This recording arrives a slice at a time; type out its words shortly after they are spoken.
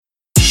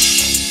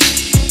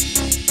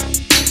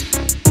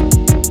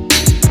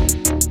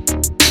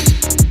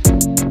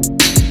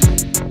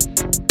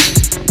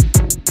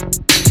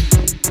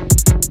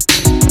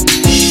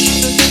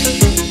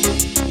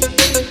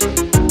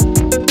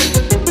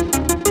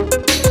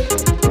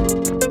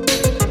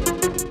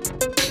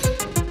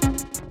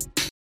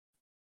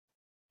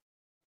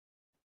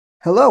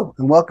Hello,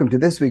 and welcome to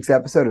this week's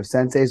episode of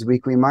Sensei's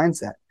Weekly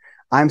Mindset.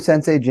 I'm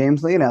Sensei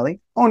James Leonelli,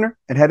 owner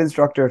and head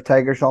instructor of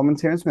Tiger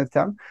Schulman's here in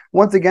Smithtown.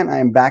 Once again, I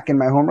am back in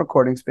my home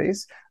recording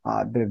space.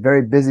 Been a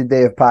very busy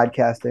day of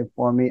podcasting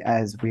for me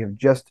as we have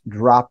just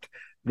dropped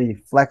the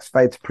Flex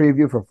Fights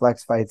preview for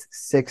Flex Fights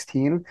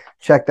 16.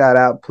 Check that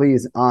out,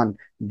 please, on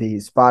the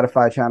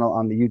Spotify channel,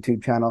 on the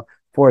YouTube channel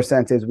for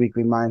Sensei's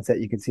Weekly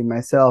Mindset. You can see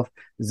myself,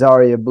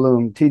 Zaria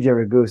Bloom, TJ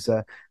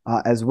Ragusa,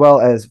 as well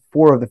as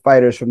four of the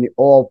fighters from the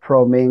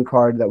All-Pro main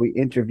card that we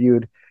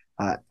interviewed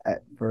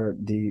for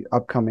the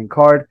upcoming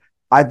card.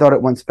 I thought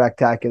it went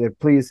spectacular.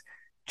 Please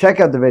check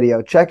out the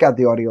video, check out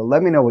the audio.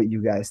 Let me know what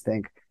you guys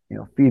think.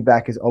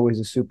 Feedback is always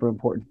a super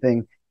important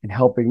thing in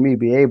helping me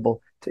be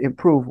able to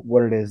improve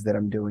what it is that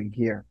I'm doing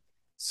here.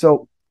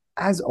 So,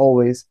 as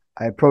always,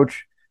 I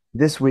approach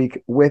this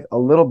week with a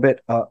little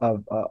bit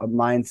of a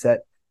mindset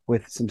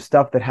with some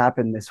stuff that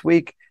happened this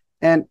week.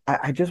 And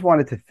I just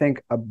wanted to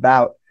think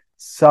about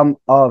some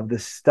of the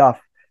stuff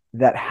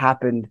that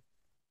happened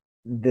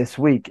this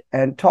week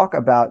and talk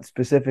about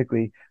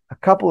specifically a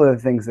couple of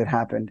the things that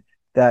happened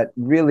that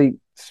really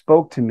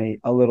spoke to me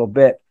a little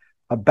bit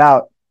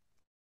about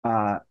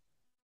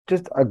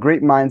just a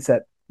great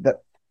mindset that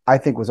I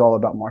think was all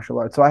about martial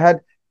arts. So I had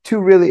two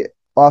really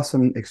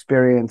awesome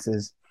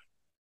experiences.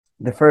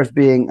 The first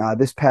being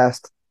this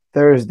past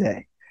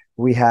Thursday,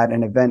 we had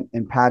an event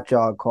in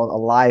Patchogue called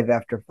Alive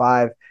After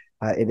Five.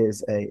 It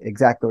is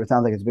exactly what it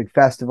sounds like. It's a big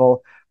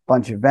festival,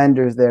 bunch of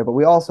vendors there, but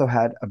we also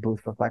had a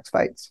booth for Flex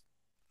Fights.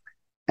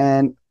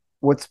 And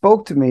what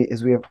spoke to me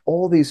is we have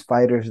all these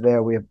fighters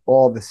there, we have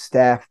all the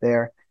staff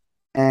there,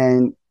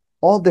 and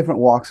all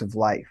different walks of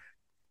life.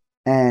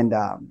 And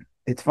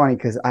it's funny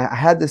because I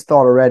had this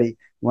thought already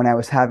when I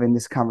was having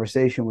this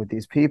conversation with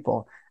these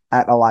people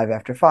at Alive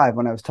After Five,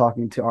 when I was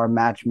talking to our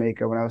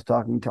matchmaker, when I was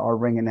talking to our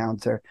ring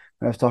announcer,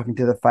 when I was talking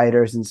to the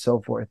fighters and so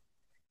forth.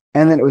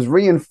 And then it was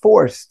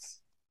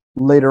reinforced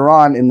later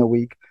on in the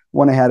week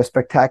when I had a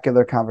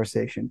spectacular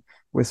conversation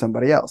with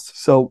somebody else.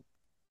 So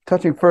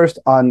touching first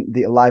on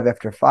the Alive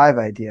After Five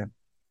idea,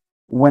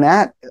 when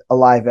at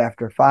Alive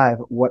After Five,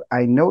 what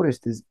I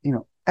noticed is,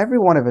 every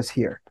one of us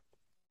here,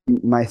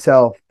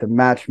 myself, the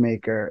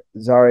matchmaker,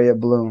 Zaria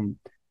Bloom,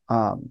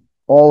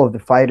 all of the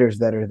fighters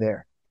that are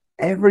there,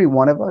 every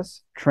one of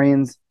us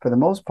trains for the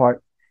most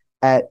part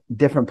at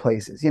different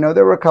places.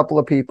 There were a couple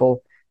of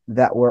people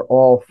that were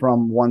all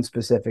from one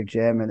specific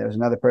gym, and there was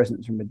another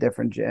person from a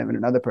different gym and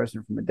another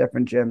person from a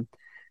different gym.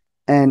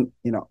 And,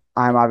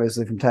 I'm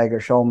obviously from Tiger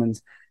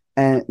Schulman's,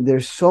 and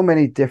there's so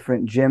many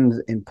different gyms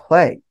in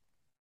play.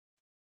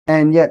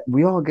 And yet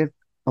we all get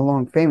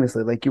along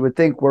famously. Like, you would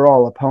think we're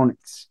all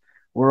opponents.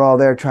 We're all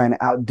there trying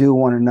to outdo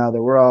one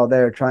another. We're all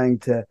there trying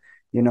to,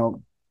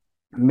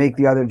 make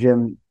the other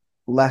gym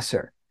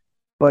lesser.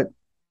 But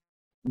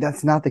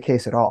that's not the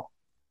case at all.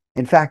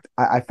 In fact,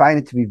 I find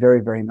it to be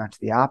very, very much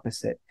the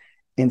opposite.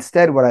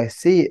 Instead, what I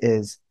see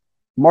is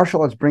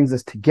martial arts brings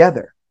us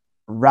together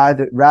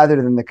rather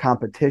than the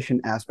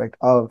competition aspect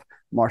of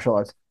martial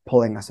arts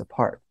pulling us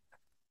apart.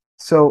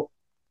 So,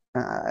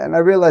 and I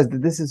realized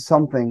that this is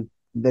something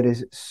that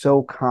is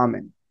so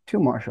common to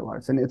martial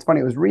arts. And it's funny,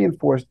 it was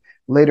reinforced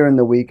later in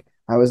the week.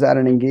 I was at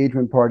an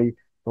engagement party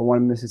for one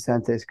of Mrs.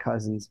 Sensei's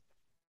cousins,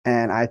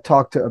 and I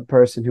talked to a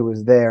person who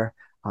was there.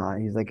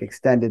 He's like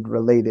extended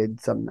related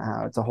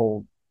somehow. It's a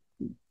whole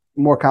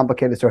more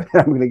complicated story that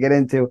I'm going to get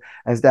into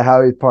as to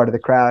how he's part of the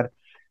crowd.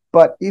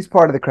 But he's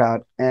part of the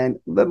crowd and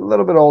a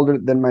little bit older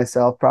than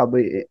myself,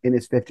 probably in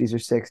his 50s or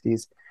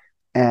 60s,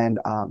 and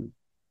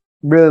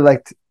really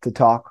liked to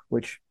talk,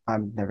 which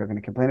I'm never going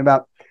to complain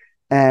about.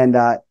 And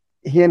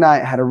he and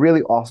I had a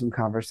really awesome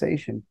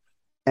conversation.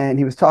 And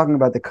he was talking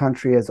about the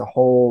country as a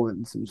whole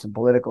and some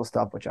political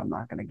stuff, which I'm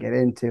not going to get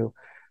into.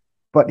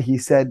 But he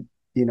said,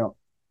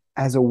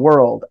 as a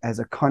world, as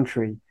a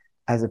country,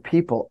 as a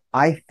people,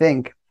 I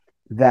think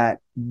that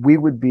we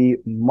would be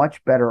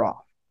much better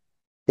off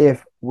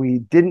if we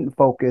didn't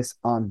focus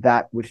on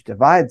that which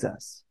divides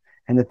us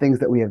and the things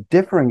that we have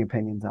differing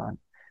opinions on,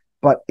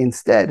 but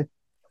instead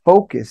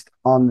focused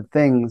on the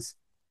things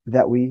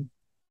that we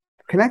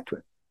connect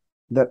with,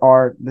 that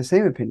are the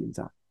same opinions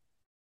on.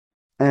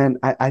 And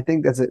I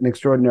think that's an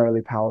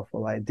extraordinarily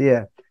powerful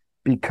idea,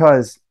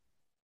 because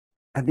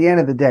at the end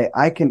of the day,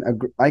 I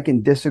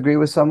can disagree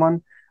with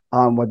someone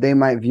on what they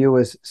might view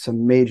as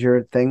some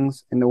major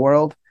things in the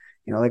world.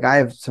 Like, I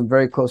have some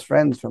very close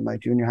friends from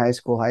like junior high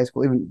school,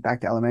 even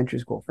back to elementary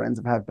school, friends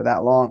I've had for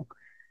that long.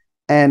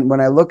 And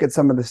when I look at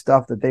some of the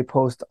stuff that they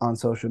post on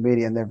social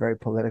media, and they're very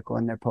political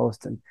in their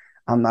posts, and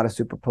I'm not a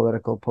super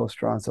political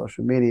poster on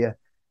social media,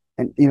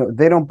 and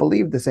they don't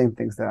believe the same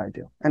things that I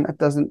do, and that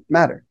doesn't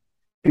matter,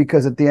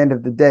 because at the end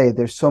of the day,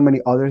 there's so many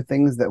other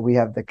things that we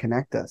have that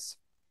connect us,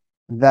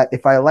 that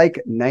if I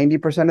like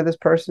 90% of this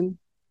person,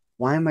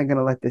 why am I going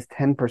to let this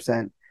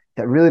 10%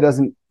 that really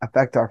doesn't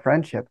affect our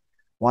friendship,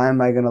 why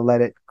am I going to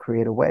let it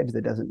create a wedge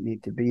that doesn't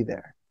need to be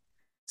there?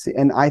 See,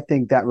 and I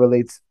think that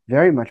relates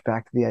very much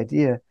back to the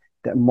idea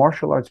that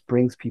martial arts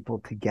brings people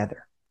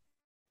together.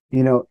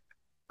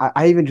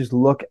 I even just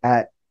look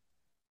at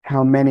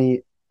how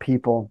many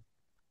people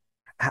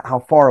how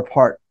far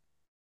apart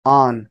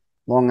on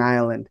Long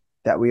Island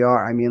that we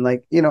are. I mean,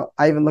 like,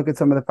 I even look at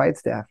some of the fight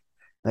staff,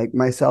 like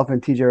myself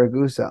and TJ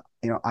Ragusa.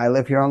 I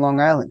live here on Long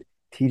Island.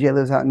 TJ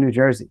lives out in New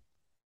Jersey.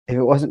 If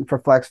it wasn't for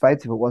Flex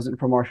Fights, if it wasn't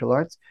for martial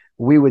arts,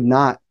 we would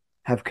not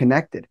have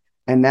connected.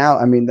 And now,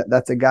 I mean,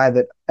 that's a guy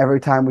that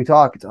every time we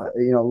talk,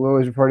 we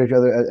always refer to each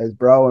other as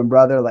bro and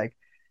brother. Like,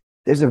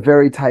 there's a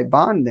very tight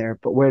bond there.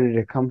 But where did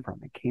it come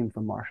from? It came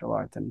from martial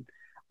arts. And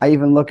I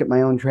even look at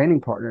my own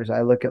training partners.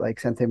 I look at like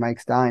Sensei Mike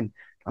Stein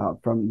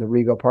from the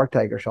Rego Park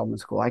Tiger Schulman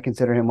School. I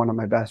consider him one of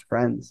my best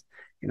friends.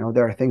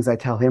 There are things I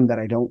tell him that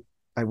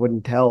I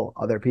wouldn't tell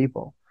other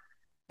people.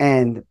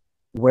 And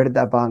where did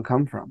that bond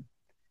come from?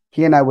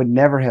 He and I would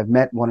never have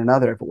met one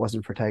another if it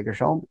wasn't for Tiger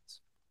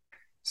Schulman's.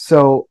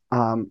 So,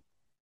 and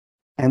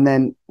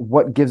then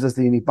what gives us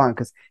the unique bond?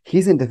 Because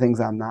he's into things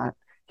I'm not.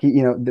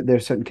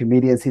 There's certain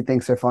comedians he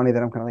thinks are funny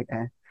that I'm kind of like,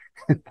 eh.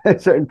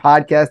 There's certain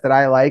podcasts that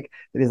I like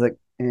that he's like,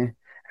 eh.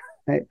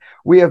 Right?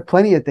 We have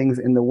plenty of things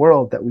in the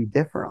world that we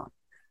differ on.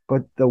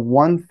 But the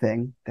one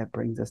thing that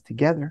brings us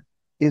together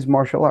is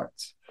martial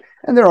arts.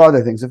 And there are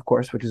other things, of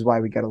course, which is why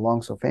we get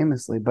along so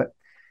famously. But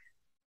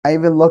I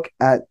even look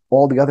at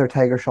all the other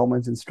Tiger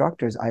Schulman's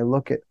instructors. I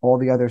look at all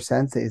the other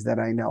senseis that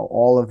I know,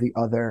 all of the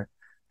other,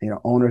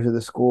 owners of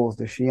the schools,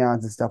 the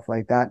Shions and stuff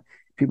like that,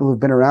 people who've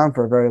been around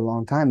for a very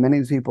long time. Many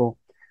of these people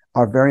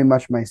are very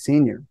much my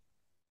senior.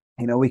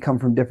 We come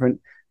from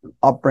different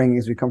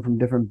upbringings. We come from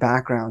different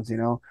backgrounds,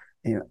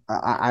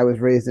 I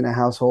was raised in a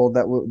household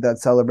that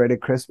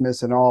celebrated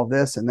Christmas and all of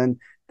this. And then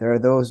there are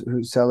those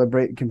who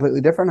celebrate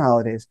completely different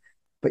holidays.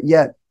 But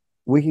yet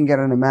we can get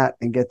on a mat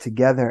and get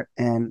together.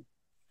 And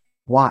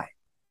why?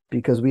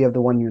 Because we have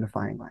the one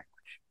unifying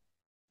language.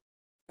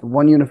 The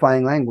one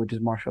unifying language is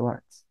martial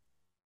arts.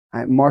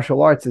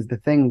 Martial arts is the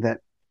thing that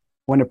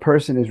when a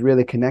person is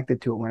really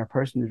connected to it, when a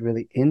person is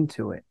really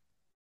into it,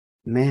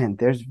 man,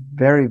 there's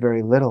very,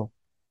 very little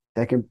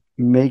that can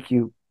make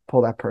you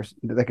pull that person,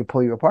 that can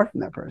pull you apart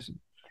from that person.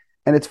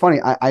 And it's funny,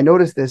 I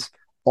notice this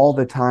all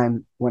the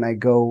time when I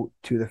go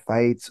to the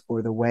fights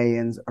or the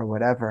weigh-ins or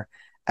whatever.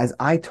 As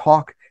I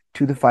talk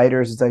to the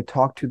fighters, as I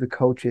talk to the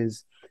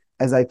coaches,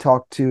 as I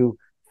talk to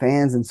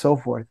fans and so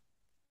forth,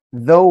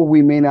 though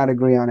we may not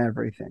agree on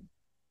everything,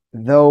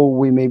 though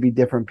we may be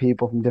different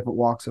people from different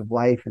walks of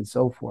life and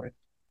so forth,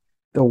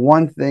 the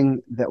one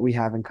thing that we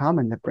have in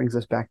common that brings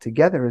us back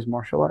together is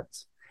martial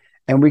arts.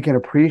 And we can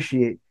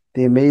appreciate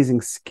the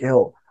amazing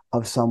skill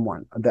of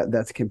someone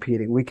that's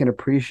competing. We can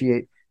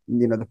appreciate,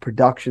 the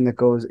production that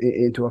goes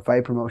into a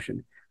fight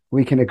promotion.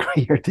 We can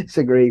agree or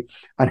disagree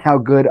on how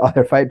good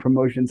other fight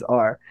promotions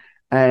are.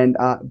 And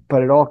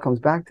but it all comes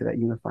back to that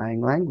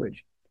unifying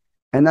language.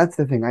 And that's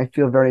the thing. I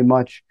feel very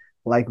much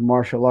like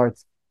martial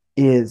arts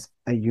is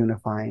a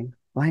unifying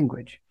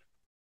language.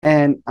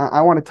 And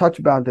I want to touch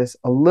about this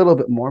a little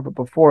bit more. But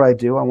before I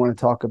do, I want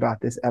to talk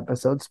about this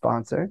episode's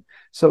sponsor.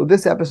 So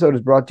this episode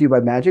is brought to you by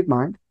Magic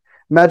Mind.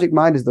 Magic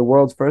Mind is the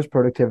world's first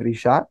productivity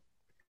shot.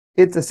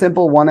 It's a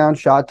simple 1-ounce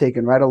shot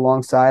taken right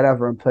alongside of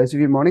or in place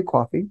of your morning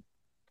coffee.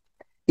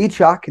 Each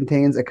shot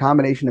contains a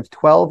combination of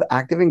 12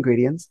 active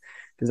ingredients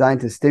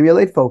designed to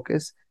stimulate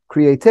focus,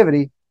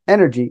 creativity,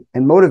 energy,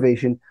 and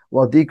motivation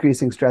while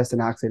decreasing stress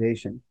and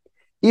oxidation.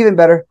 Even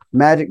better,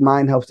 Magic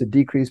Mind helps to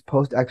decrease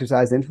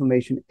post-exercise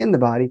inflammation in the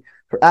body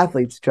for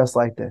athletes just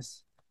like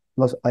this.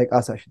 Like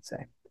us, I should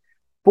say.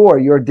 For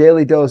your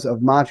daily dose of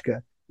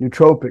matcha,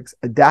 nootropics,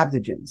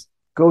 adaptogens,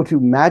 go to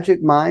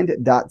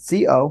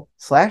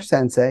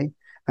magicmind.co/sensei,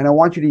 and I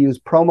want you to use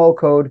promo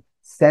code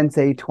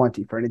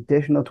SENSEI20 for an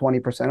additional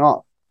 20%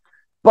 off.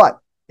 But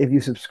if you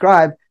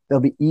subscribe,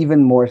 there'll be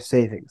even more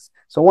savings.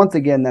 So once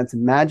again, that's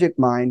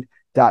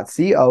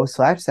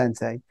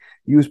magicmind.co/sensei.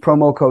 Use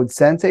promo code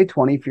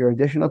SENSEI20 for your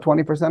additional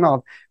 20%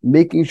 off,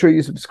 making sure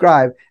you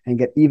subscribe and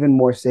get even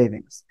more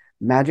savings.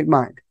 Magic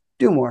Mind.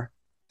 Do more.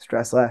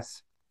 Stress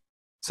less.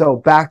 So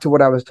back to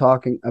what I was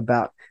talking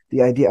about,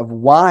 the idea of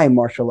why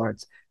martial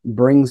arts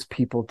brings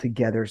people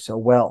together so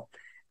well.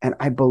 And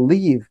I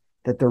believe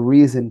that the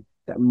reason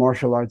that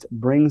martial arts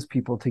brings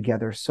people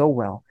together so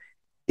well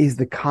is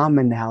the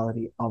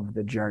commonality of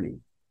the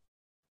journey.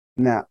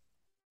 Now,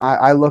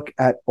 I look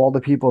at all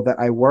the people that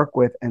I work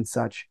with and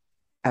such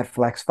at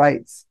Flex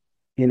Fights.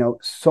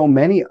 So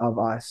many of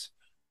us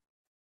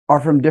are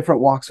from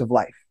different walks of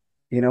life.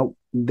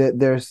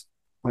 There's,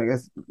 I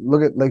guess,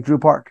 look at like Drew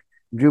Park.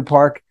 Drew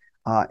Park,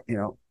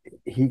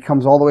 he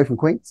comes all the way from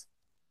Queens.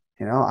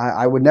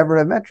 I would never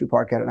have met Drew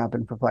Park had it not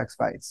been for Flex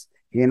Fights.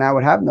 He and I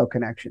would have no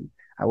connection.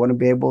 I wouldn't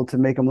be able to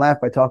make him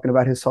laugh by talking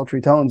about his sultry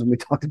tones when we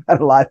talked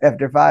about it live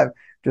after 5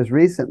 just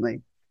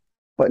recently.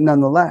 But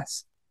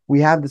nonetheless,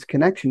 we have this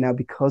connection now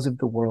because of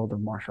the world of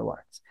martial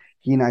arts.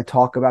 He and I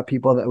talk about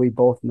people that we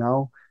both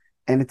know,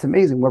 and it's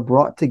amazing. We're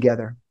brought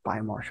together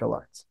by martial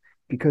arts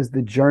because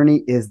the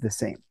journey is the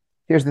same.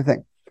 Here's the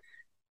thing.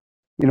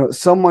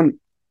 Someone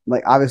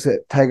like obviously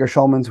at Tiger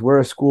Schulman's, we're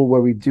a school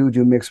where we do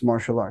mixed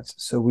martial arts.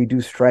 So we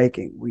do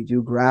striking, we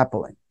do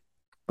grappling.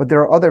 But there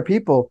are other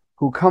people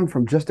who come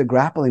from just a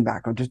grappling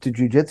background, just a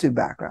jiu-jitsu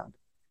background.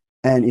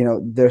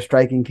 And, their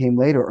striking came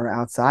later or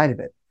outside of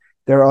it.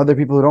 There are other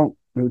people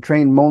who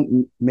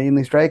train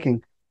mainly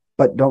striking,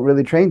 but don't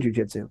really train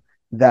jujitsu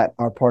that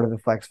are part of the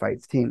Flex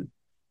Fights team.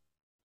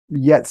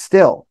 Yet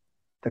still,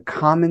 the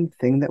common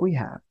thing that we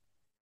have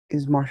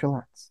is martial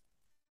arts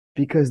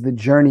because the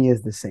journey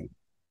is the same.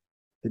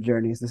 The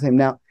journey is the same.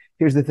 Now,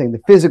 here's the thing: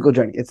 the physical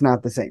journey, it's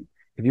not the same.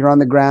 If you're on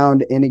the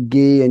ground in a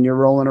gi and you're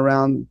rolling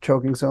around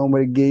choking someone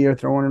with a gi or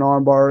throwing an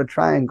armbar or a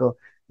triangle,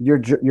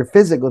 your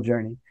physical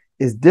journey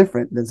is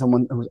different than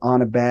someone who's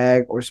on a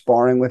bag or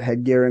sparring with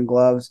headgear and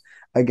gloves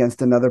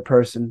against another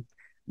person.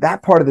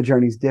 That part of the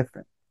journey is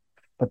different,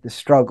 but the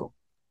struggle,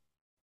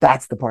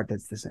 that's the part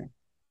that's the same.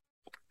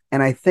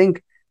 And I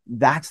think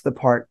that's the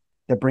part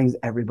that brings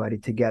everybody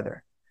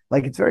together.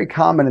 Like, it's very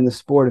common in the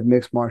sport of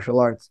mixed martial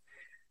arts.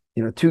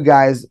 Two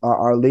guys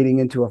are leading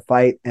into a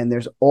fight, and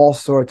there's all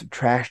sorts of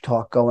trash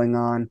talk going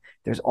on.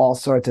 There's all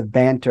sorts of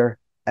banter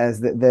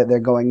as they're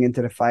going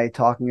into the fight,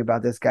 talking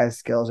about this guy's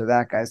skills or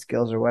that guy's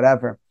skills or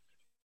whatever.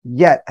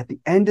 Yet at the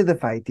end of the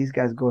fight, these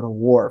guys go to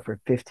war for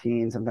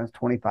 15, sometimes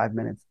 25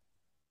 minutes,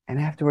 and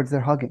afterwards they're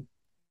hugging.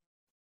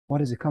 What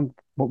does it come?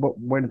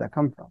 Where did that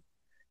come from?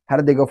 How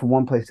did they go from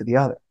one place to the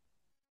other?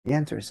 The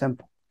answer is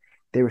simple.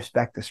 They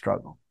respect the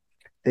struggle.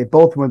 They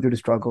both went through the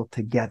struggle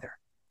together.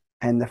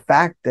 And the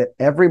fact that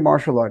every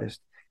martial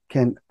artist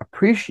can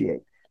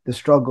appreciate the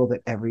struggle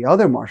that every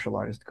other martial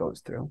artist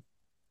goes through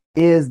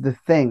is the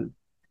thing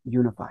that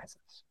unifies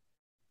us.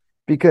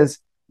 Because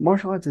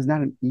martial arts is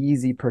not an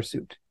easy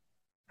pursuit.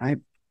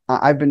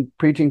 I've been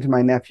preaching to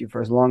my nephew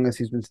for as long as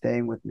he's been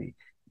staying with me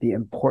the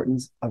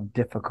importance of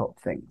difficult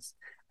things.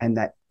 And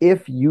that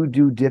if you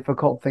do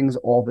difficult things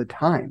all the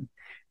time,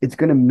 it's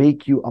going to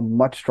make you a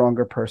much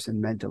stronger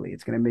person mentally.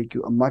 It's going to make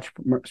you a much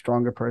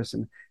stronger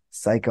person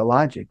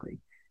psychologically.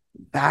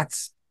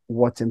 That's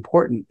what's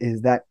important,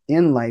 is that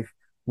in life,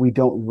 we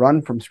don't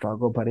run from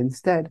struggle, but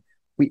instead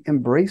we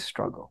embrace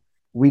struggle.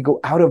 We go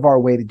out of our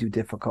way to do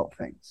difficult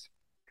things.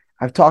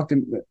 I've talked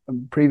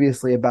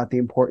previously about the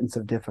importance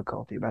of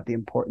difficulty, about the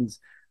importance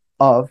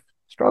of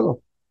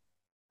struggle.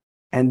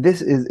 And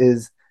this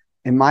is,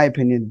 in my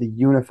opinion, the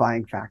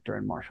unifying factor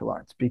in martial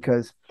arts,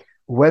 because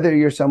whether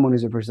you're someone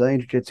who's a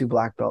Brazilian Jiu-Jitsu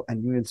black belt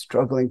and you've been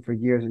struggling for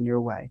years in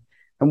your way,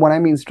 and when I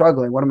mean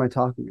struggling, what am I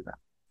talking about?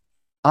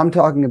 I'm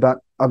talking about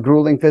a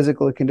grueling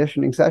physical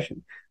conditioning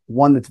session,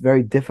 one that's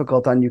very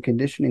difficult on you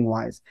conditioning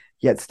wise,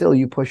 yet still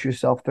you push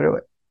yourself through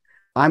it.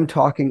 I'm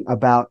talking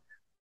about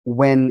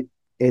when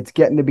it's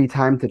getting to be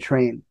time to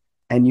train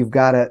and you've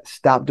got to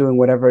stop doing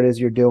whatever it is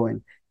you're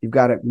doing. You've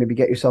got to maybe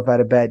get yourself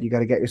out of bed. You got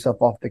to get yourself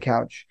off the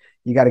couch.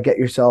 You got to get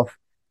yourself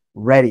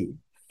ready,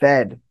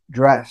 fed,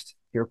 dressed,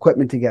 your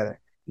equipment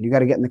together. You got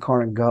to get in the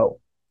car and go.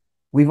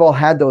 We've all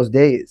had those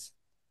days.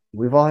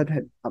 We've all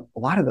had a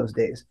lot of those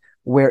days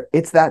where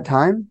it's that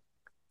time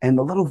and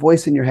the little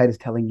voice in your head is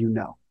telling you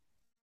no,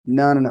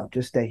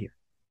 just stay here.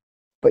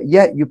 But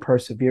yet you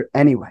persevere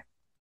anyway.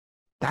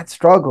 That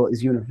struggle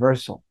is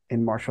universal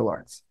in martial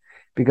arts,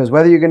 because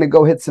whether you're going to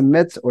go hit some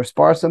mitts or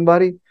spar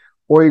somebody,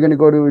 or you're going to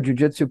go to a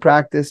jiu-jitsu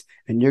practice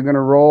and you're going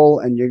to roll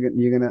and you're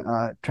going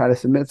to try to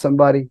submit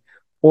somebody,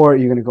 or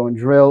you're going to go and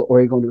drill, or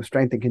you're going to a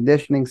strength and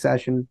conditioning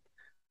session,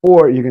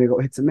 or you're going to go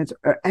hit some mitts,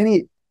 or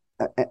any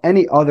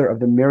other of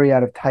the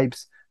myriad of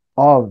types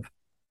of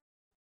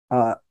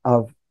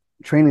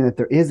training that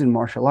there is in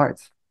martial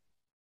arts.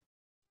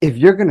 If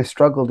you're going to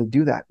struggle to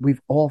do that,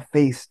 we've all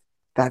faced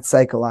that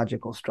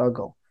psychological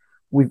struggle.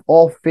 We've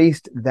all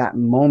faced that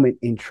moment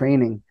in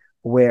training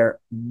where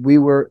we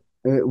were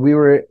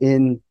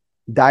in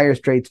dire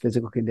straits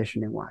physical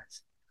conditioning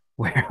wise,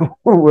 where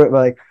we're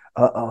like,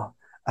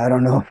 I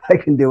don't know if I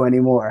can do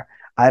anymore.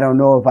 I don't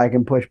know if I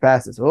can push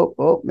past this.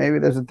 Maybe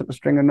there's a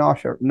string of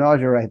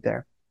nausea right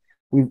there.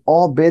 We've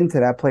all been to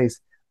that place.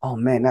 Oh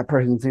man, that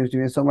person seems to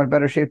be in so much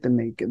better shape than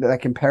me.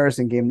 That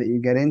comparison game that you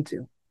get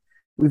into.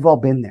 We've all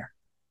been there,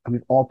 and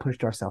we've all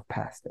pushed ourselves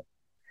past it.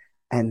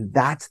 And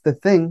that's the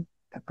thing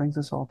that brings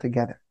us all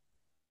together.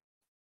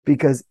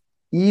 Because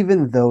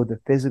even though the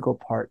physical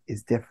part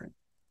is different,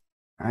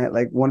 right?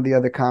 Like one of the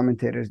other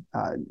commentators,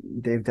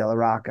 Dave Della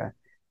Rocca,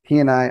 he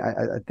and I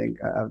think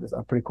have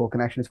a pretty cool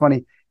connection. It's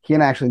funny, he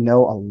and I actually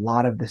know a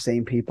lot of the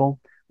same people,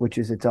 which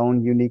is its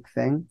own unique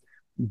thing.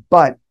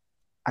 But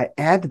I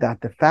add to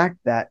that the fact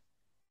that,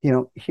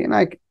 he and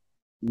I,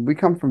 we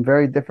come from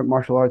very different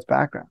martial arts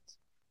backgrounds,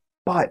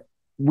 but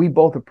we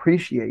both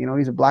appreciate,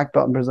 he's a black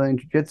belt in Brazilian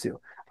Jiu-Jitsu.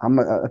 I'm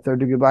a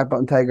third degree black belt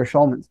in Tiger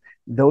Schulman's.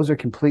 Those are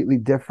completely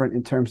different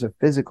in terms of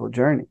physical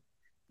journey.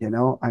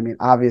 I mean,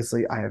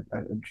 obviously I have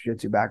a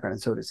jiu-jitsu background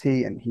and so does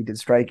he, and he did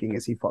striking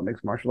as he fought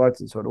mixed martial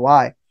arts and so do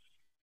I.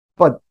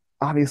 But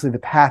obviously the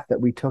path that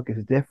we took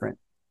is different.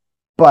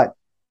 But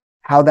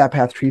how that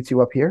path treats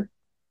you up here,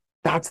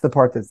 that's the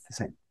part that's the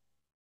same.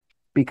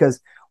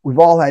 Because we've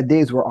all had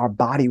days where our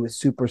body was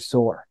super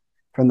sore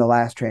from the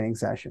last training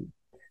session,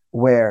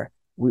 where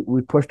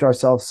we pushed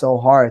ourselves so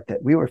hard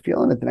that we were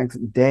feeling it the next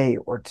day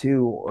or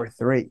two or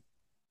three.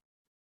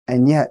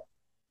 And yet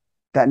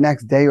that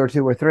next day or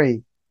two or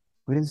three,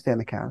 we didn't stay on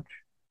the couch.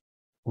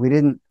 We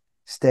didn't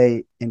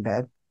stay in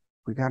bed.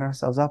 We got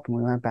ourselves up and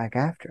we went back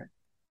after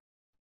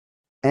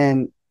it.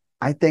 And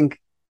I think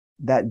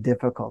that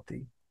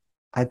difficulty,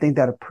 I think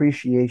that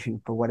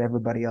appreciation for what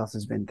everybody else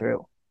has been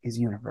through is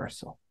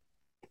universal.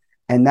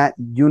 And that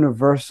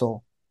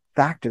universal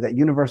factor, that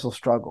universal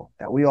struggle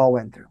that we all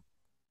went through,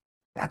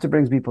 that's what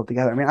brings people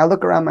together. I mean, I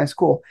look around my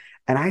school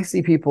and I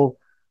see people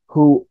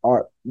who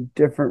are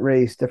different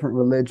race, different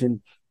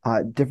religion,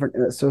 different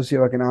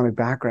socioeconomic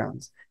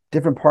backgrounds,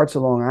 different parts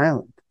of Long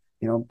Island.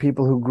 You know,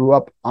 people who grew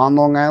up on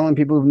Long Island,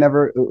 people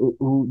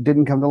who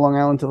didn't come to Long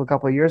Island until a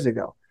couple of years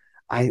ago.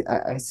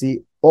 I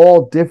see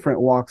all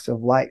different walks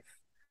of life.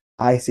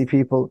 I see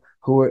people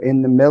who are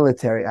in the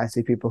military. I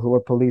see people who are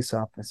police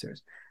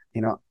officers,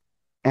 you know,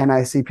 and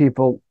I see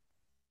people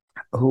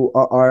who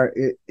are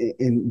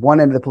in one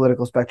end of the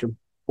political spectrum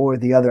or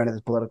the other end of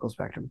the political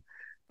spectrum,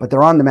 but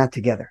they're on the mat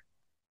together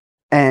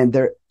and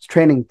they're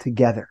training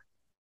together.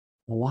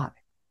 Why?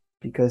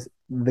 Because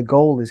the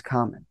goal is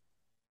common.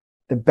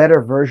 The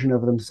better version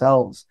of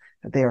themselves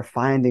that they are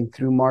finding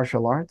through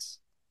martial arts,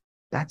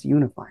 that's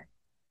unifying.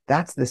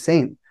 That's the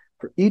same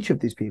for each of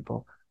these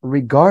people,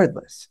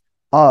 regardless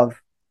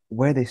of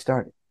where they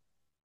started,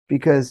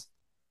 because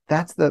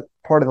that's the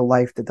part of the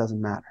life that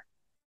doesn't matter.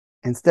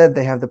 Instead,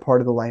 they have the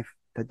part of the life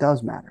that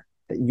does matter,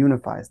 that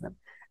unifies them.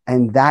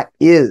 And that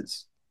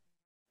is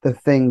the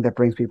thing that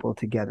brings people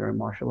together in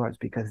martial arts,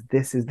 because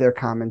this is their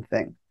common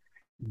thing.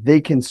 They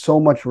can so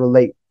much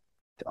relate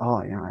to,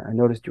 oh, you know, I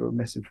noticed you were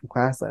missing from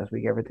class last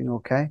week. Everything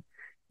okay?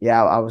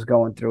 Yeah, I was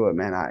going through it,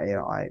 man.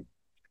 I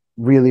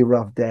really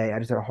rough day. I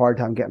just had a hard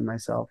time getting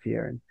myself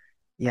here. And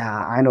yeah,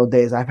 I know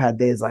I've had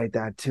days like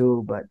that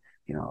too, but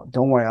you know,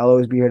 don't worry. I'll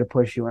always be here to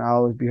push you and I'll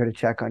always be here to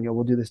check on you.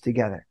 We'll do this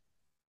together.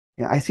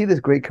 You know, I see this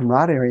great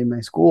camaraderie in my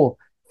school,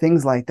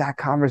 things like that,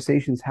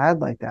 conversations had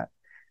like that.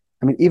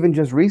 I mean, even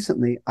just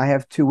recently, I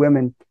have two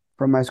women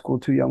from my school,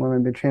 two young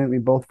women, been training with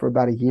me both for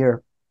about a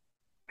year.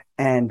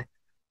 And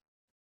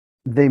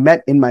they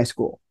met in my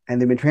school and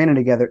they've been training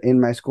together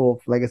in my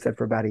school, like I said,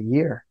 for about a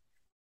year.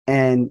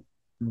 And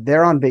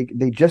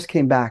they just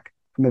came back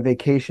from a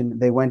vacation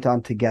they went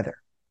on together.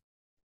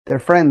 They're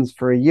friends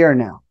for a year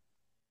now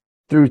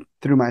through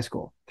my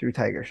school, through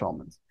Tiger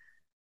Schulman's.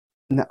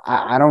 Now,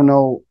 I don't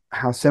know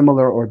how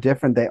similar or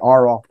different they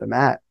are off the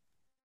mat,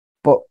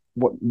 but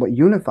what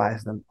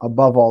unifies them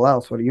above all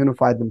else, what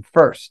unified them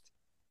first,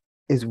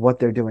 is what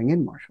they're doing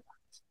in martial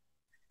arts,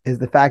 is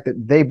the fact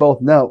that they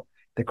both know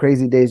the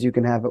crazy days you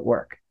can have at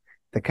work,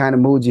 the kind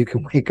of moods you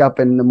can wake up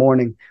in the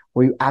morning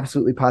where you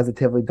absolutely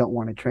positively don't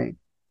want to train.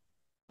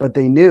 But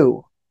they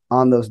knew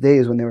on those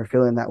days when they were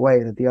feeling that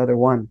way that the other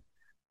one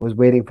was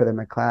waiting for them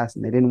at class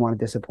and they didn't want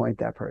to disappoint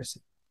that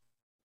person.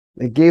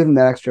 It gave them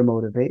that extra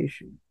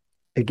motivation.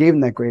 It gave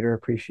them that greater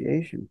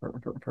appreciation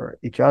for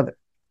each other.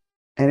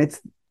 And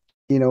it's,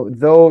 you know,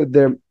 though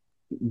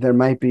there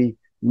might be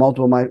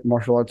multiple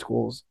martial arts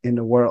schools in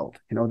the world,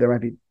 you know, there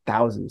might be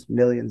thousands,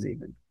 millions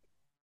even.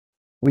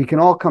 We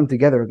can all come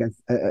together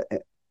against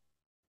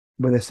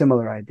with a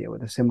similar idea,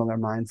 with a similar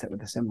mindset,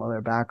 with a similar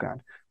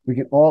background. We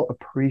can all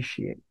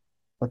appreciate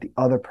what the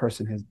other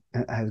person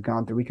has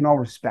gone through. We can all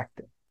respect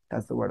it.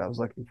 That's the word I was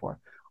looking for.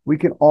 We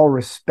can all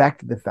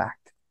respect the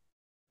fact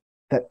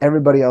that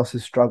everybody else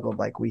has struggled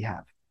like we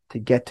have to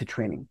get to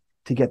training,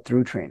 to get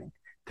through training,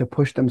 to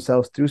push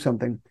themselves through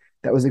something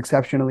that was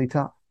exceptionally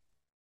tough.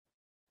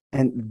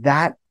 And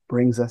that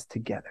brings us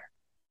together.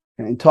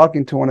 And in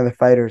talking to one of the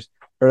fighters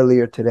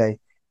earlier today,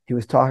 I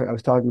was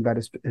talking about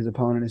his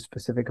opponent, his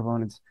specific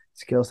opponent's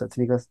skill sets.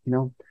 And he goes, you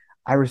know,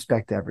 I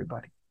respect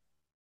everybody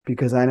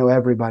because I know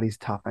everybody's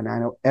tough. And I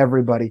know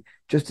everybody,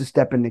 just to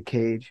step in the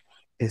cage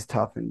is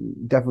tough.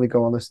 And definitely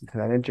go and listen to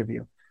that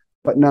interview.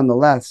 But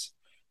nonetheless,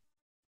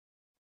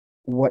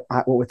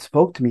 what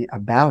spoke to me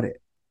about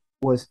it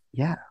was,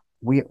 yeah,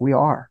 we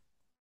are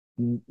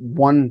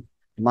one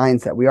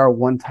mindset. We are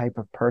one type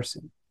of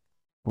person.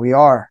 We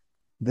are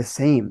the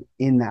same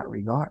in that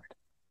regard.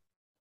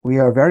 We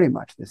are very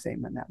much the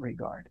same in that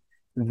regard,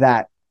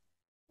 that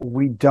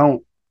we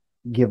don't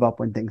give up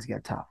when things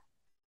get tough,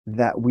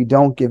 that we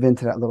don't give in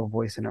to that little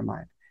voice in our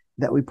mind,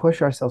 that we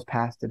push ourselves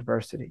past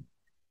adversity,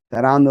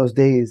 that on those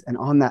days and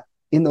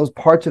in those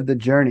parts of the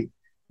journey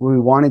where we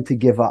wanted to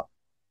give up,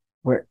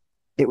 where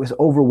it was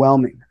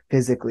overwhelming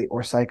physically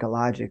or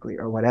psychologically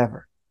or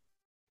whatever,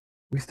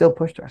 we still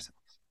pushed ourselves.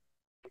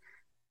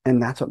 And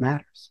that's what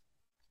matters,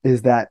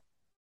 is that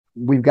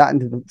we've gotten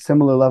to the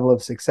similar level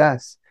of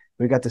success.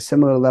 We got to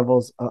similar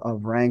levels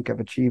of rank, of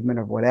achievement,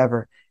 of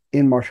whatever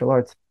in martial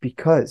arts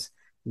because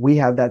we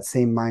have that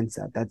same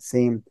mindset, that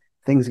same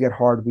things get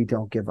hard, we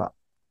don't give up.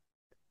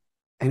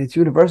 And it's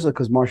universal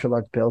because martial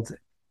arts builds it.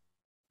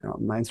 You know,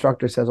 my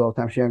instructor says all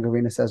the time, Shian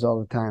Garina says all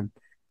the time,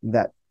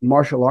 that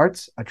martial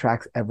arts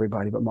attracts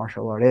everybody, but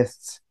martial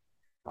artists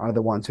are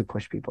the ones who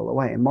push people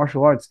away. And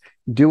martial arts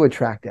do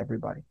attract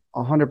everybody.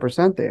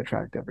 100% they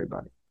attract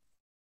everybody.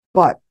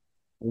 But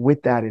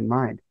with that in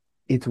mind,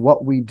 it's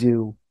what we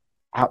do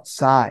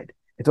outside.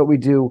 It's what we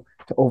do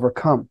to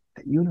overcome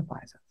that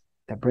unifies us,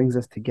 that brings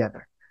us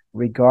together,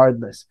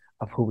 regardless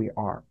of who we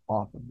are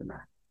off of the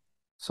mat.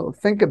 So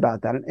think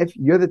about that. And if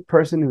you're the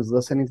person who's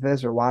listening to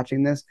this or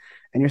watching this,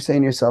 and you're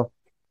saying to yourself,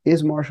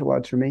 Is martial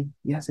arts for me?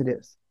 Yes, it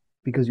is,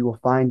 because you will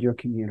find your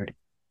community.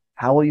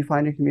 How will you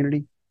find your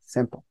community?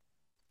 Simple.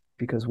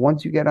 Because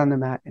once you get on the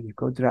mat and you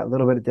go through that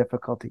little bit of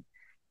difficulty,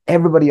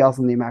 everybody else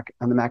on the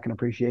mat can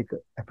appreciate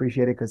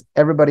it because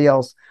everybody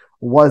else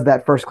was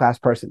that first class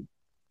person,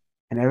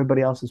 and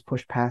everybody else has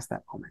pushed past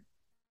that moment.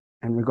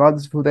 And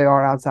regardless of who they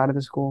are outside of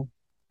the school,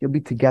 you'll be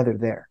together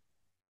there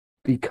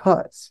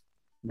because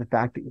of the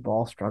fact that you've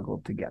all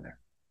struggled together.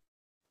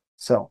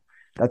 So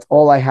that's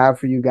all I have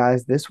for you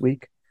guys this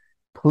week.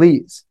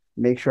 Please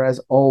make sure, as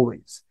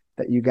always,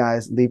 that you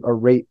guys leave a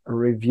rate, a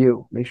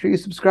review. Make sure you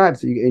subscribe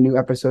so you get new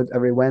episodes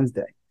every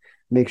Wednesday.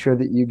 Make sure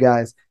that you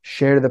guys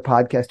share the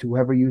podcast to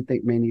whoever you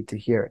think may need to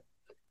hear it.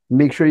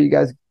 Make sure you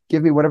guys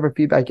give me whatever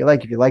feedback you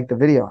like. If you like the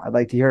video, I'd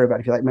like to hear about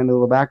it. If you like my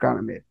little background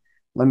I made,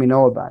 let me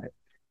know about it.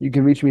 You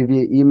can reach me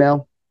via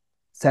email,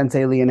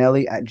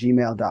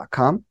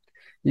 senseileonelli@gmail.com.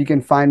 You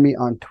can find me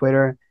on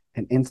Twitter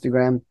and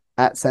Instagram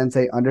at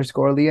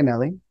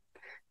sensei_Leonelli.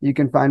 You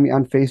can find me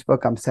on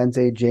Facebook. I'm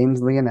Sensei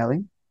James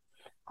Leonelli.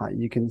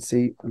 You can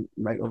see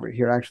right over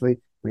here, actually,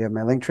 we have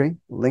my link tree,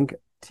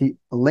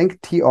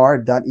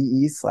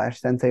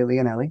 linktr.ee/Sensei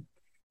Leonelli.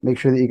 Make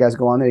sure that you guys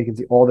go on there. You can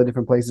see all the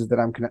different places that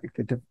I'm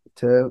connected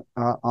to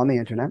on the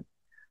internet.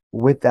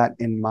 With that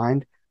in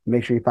mind,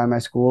 make sure you find my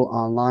school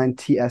online,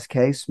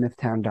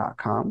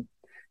 tsksmithtown.com.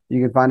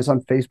 You can find us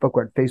on Facebook.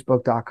 We're at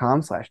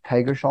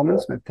facebook.com/Tiger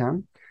Schulman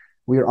Smithtown.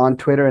 We are on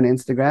Twitter and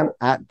Instagram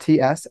at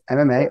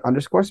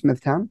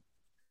TSMMA_Smithtown.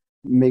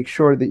 Make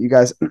sure that you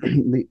guys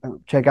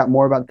check out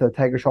more about the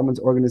Tiger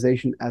Schulman's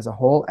organization as a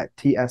whole at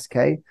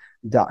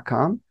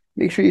tsk.com.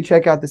 Make sure you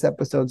check out this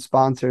episode's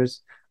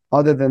sponsors.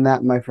 Other than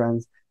that, my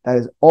friends, that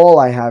is all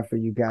I have for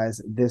you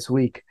guys this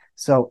week.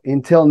 So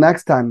until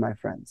next time, my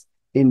friends,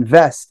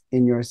 invest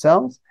in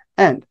yourselves,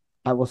 and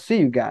I will see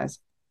you guys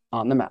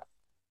on the mat.